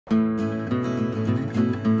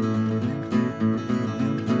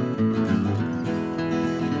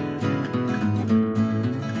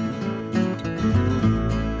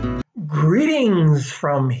Greetings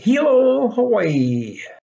from Hilo, Hawaii.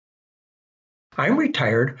 I'm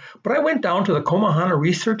retired, but I went down to the Komohana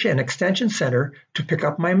Research and Extension Center to pick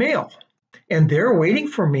up my mail. And there waiting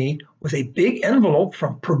for me was a big envelope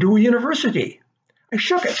from Purdue University. I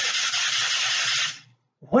shook it.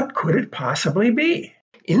 What could it possibly be?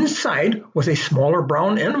 Inside was a smaller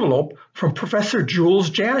brown envelope from Professor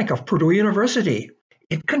Jules Janik of Purdue University.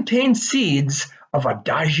 It contained seeds of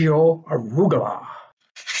Adagio Arugula.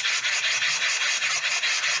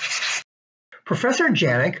 Professor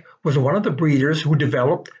Janik was one of the breeders who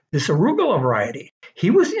developed this arugula variety. He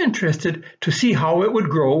was interested to see how it would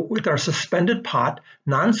grow with our suspended pot,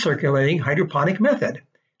 non-circulating hydroponic method.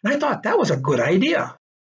 And I thought that was a good idea.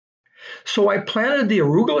 So I planted the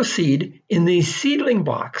arugula seed in the seedling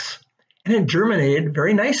box, and it germinated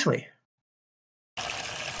very nicely.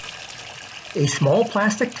 A small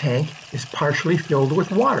plastic tank is partially filled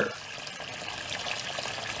with water.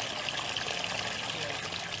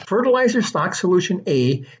 Fertilizer stock solution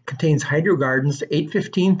A contains HydroGarden's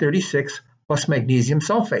 815-36 plus magnesium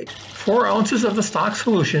sulfate. 4 ounces of the stock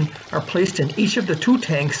solution are placed in each of the 2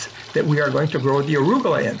 tanks that we are going to grow the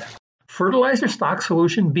arugula in. Fertilizer stock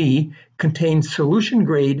solution B contains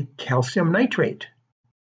solution-grade calcium nitrate.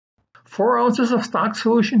 4 ounces of stock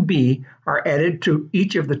solution B are added to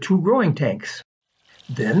each of the 2 growing tanks.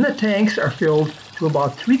 Then the tanks are filled to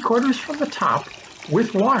about 3/4 from the top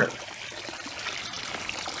with water.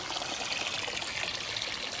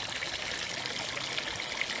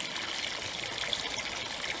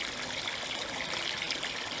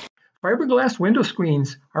 Fiberglass window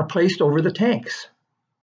screens are placed over the tanks.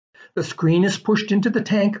 The screen is pushed into the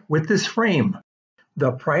tank with this frame.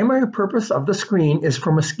 The primary purpose of the screen is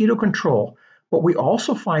for mosquito control, but we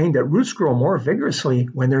also find that roots grow more vigorously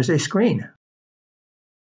when there's a screen.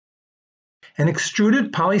 An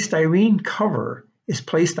extruded polystyrene cover is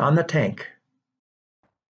placed on the tank.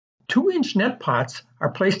 2-inch net pots are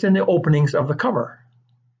placed in the openings of the cover.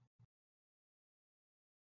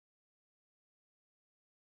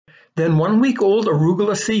 Then 1-week-old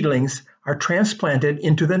arugula seedlings are transplanted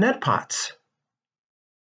into the net pots.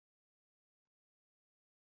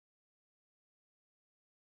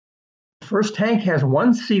 The first tank has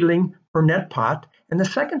 1 seedling per net pot, and the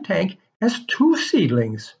second tank has 2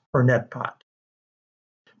 seedlings per net pot.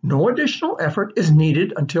 No additional effort is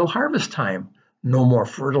needed until harvest time. No more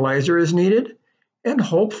fertilizer is needed, and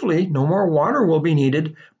hopefully no more water will be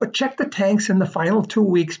needed, but check the tanks in the final 2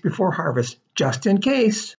 weeks before harvest, just in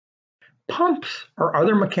case. Pumps or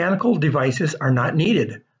other mechanical devices are not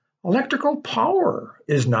needed. Electrical power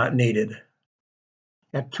is not needed.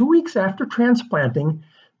 At 2 weeks after transplanting,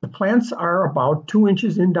 the plants are about 2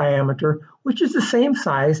 inches in diameter, which is the same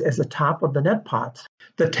size as the top of the net pots.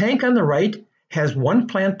 The tank on the right has 1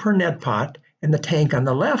 plant per net pot, and the tank on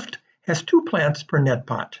the left has 2 plants per net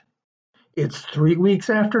pot. It's 3 weeks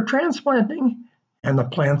after transplanting, and the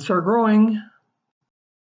plants are growing.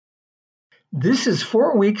 This is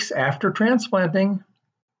 4 weeks after transplanting.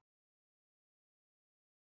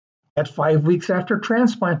 At 5 weeks after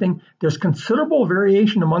transplanting, there's considerable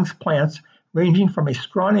variation amongst plants, ranging from a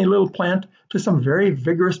scrawny little plant to some very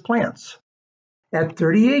vigorous plants. At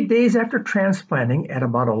 38 days after transplanting, at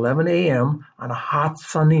about 11 a.m. on a hot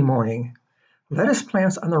sunny morning, lettuce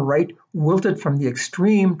plants on the right wilted from the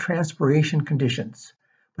extreme transpiration conditions,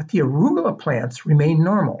 but the arugula plants remain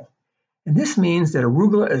normal. And this means that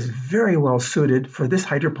arugula is very well suited for this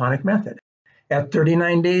hydroponic method. At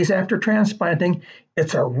 39 days after transplanting,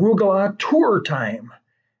 it's arugula tour time.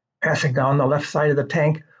 Passing down the left side of the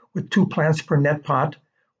tank with 2 plants per net pot,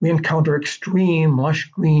 we encounter extreme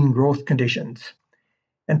lush green growth conditions.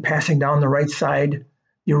 And passing down the right side,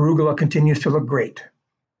 the arugula continues to look great.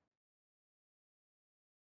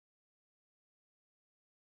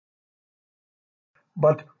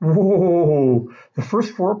 But whoa, the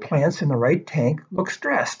first 4 plants in the right tank look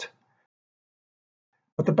stressed.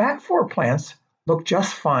 But the back 4 plants look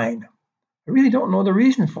just fine. I really don't know the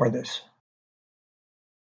reason for this.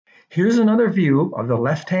 Here's another view of the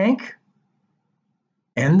left tank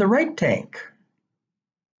and the right tank.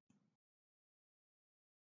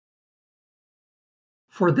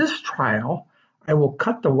 For this trial, I will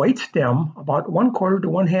cut the white stem about 1/4 to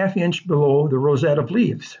 1/2 inch below the rosette of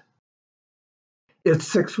leaves. It's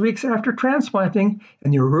 6 weeks after transplanting,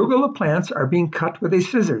 and the arugula plants are being cut with a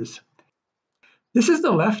scissors. This is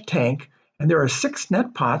the left tank, and there are 6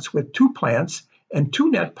 net pots with 2 plants and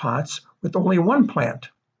 2 net pots with only 1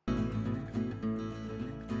 plant.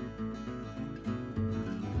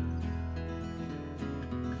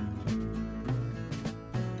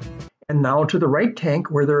 And now to the right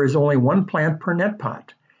tank, where there is only 1 plant per net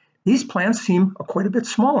pot. These plants seem quite a bit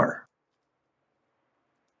smaller.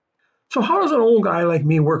 So how does an old guy like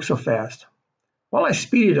me work so fast? Well, I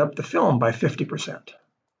speeded up the film by 50%.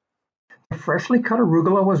 The freshly cut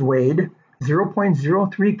arugula was weighed.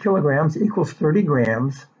 0.03 kilograms equals 30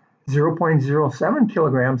 grams, 0.07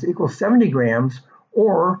 kilograms equals 70 grams,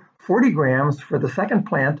 or 40 grams for the second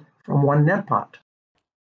plant from one net pot.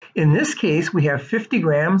 In this case, we have 50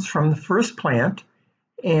 grams from the first plant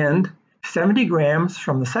and 70 grams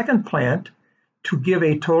from the second plant to give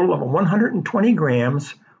a total of 120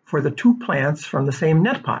 grams for the two plants from the same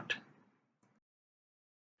net pot.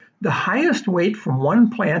 The highest weight from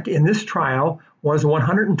one plant in this trial was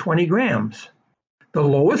 120 grams. The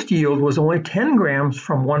lowest yield was only 10 grams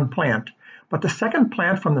from one plant, but the second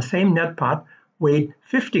plant from the same net pot weighed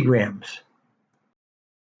 50 grams.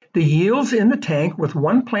 The yields in the tank with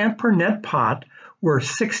one plant per net pot were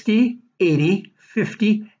 60, 80,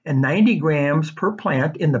 50, and 90 grams per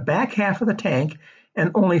plant in the back half of the tank,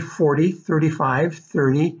 and only 40, 35,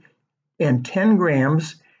 30, and 10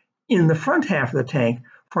 grams in the front half of the tank,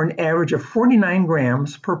 for an average of 49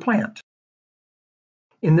 grams per plant.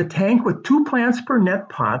 In the tank with two plants per net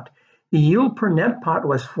pot, the yield per net pot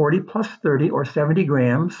was 40 plus 30 or 70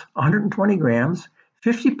 grams, 120 grams,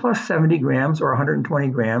 50 plus 70 grams or 120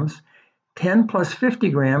 grams, 10 plus 50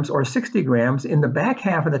 grams or 60 grams in the back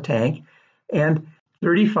half of the tank, and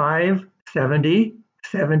 35, 70,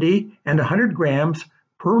 70, and 100 grams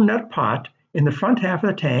per net pot in the front half of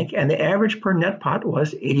the tank, and the average per net pot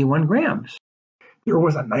was 81 grams. There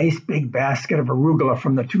was a nice big basket of arugula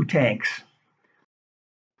from the two tanks.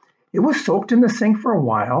 It was soaked in the sink for a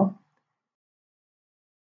while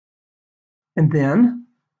and then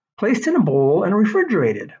placed in a bowl and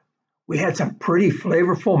refrigerated. We had some pretty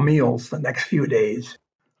flavorful meals the next few days.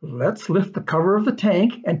 Let's lift the cover of the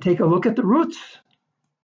tank and take a look at the roots.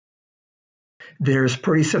 There's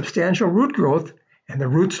pretty substantial root growth, and the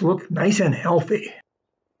roots look nice and healthy.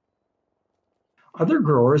 Other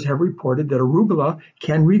growers have reported that arugula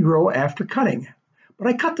can regrow after cutting, but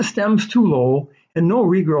I cut the stems too low and no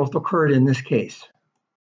regrowth occurred in this case.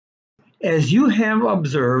 As you have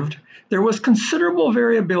observed, there was considerable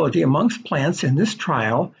variability amongst plants in this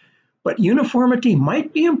trial, but uniformity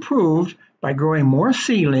might be improved by growing more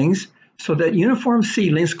seedlings so that uniform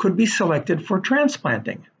seedlings could be selected for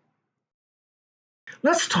transplanting.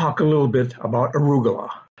 Let's talk a little bit about arugula.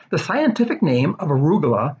 The scientific name of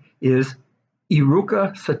arugula is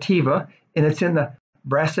Eruca sativa, and it's in the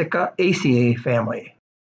Brassicaceae family.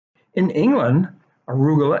 In England,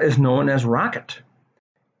 arugula is known as rocket.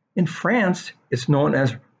 In France, it's known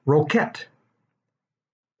as roquette.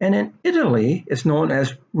 And in Italy, it's known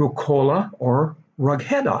as rucola or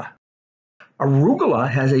rughetta. Arugula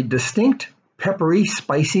has a distinct peppery,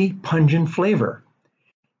 spicy, pungent flavor.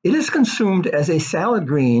 It is consumed as a salad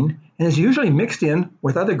green and is usually mixed in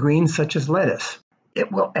with other greens such as lettuce.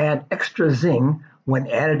 It will add extra zing when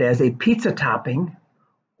added as a pizza topping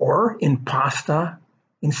or in pasta,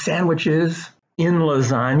 in sandwiches, in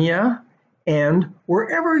lasagna, and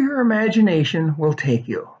wherever your imagination will take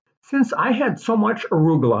you. Since I had so much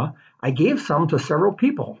arugula, I gave some to several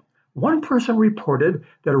people. One person reported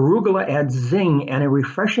that arugula adds zing and a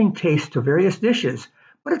refreshing taste to various dishes,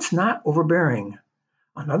 but it's not overbearing.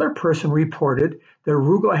 Another person reported that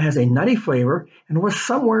arugula has a nutty flavor and was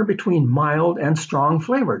somewhere between mild and strong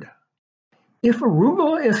flavored. If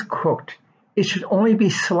arugula is cooked, it should only be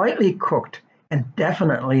slightly cooked and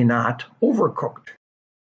definitely not overcooked.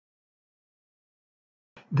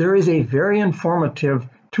 There is a very informative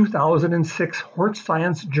 2006 Hort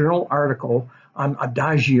Science Journal article on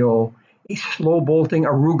Adagio, a slow-bolting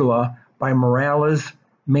arugula by Morales,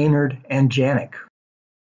 Maynard, and Janik.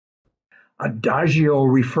 Adagio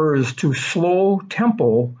refers to slow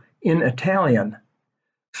tempo in Italian,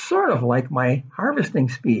 sort of like my harvesting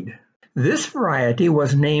speed. This variety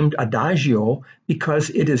was named Adagio because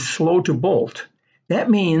it is slow to bolt. That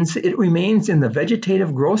means it remains in the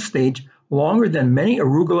vegetative growth stage longer than many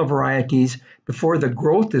arugula varieties before the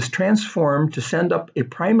growth is transformed to send up a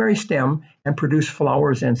primary stem and produce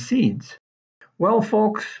flowers and seeds. Well,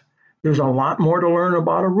 folks, there's a lot more to learn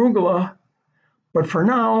about arugula, but for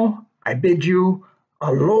now, I bid you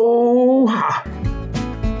aloha!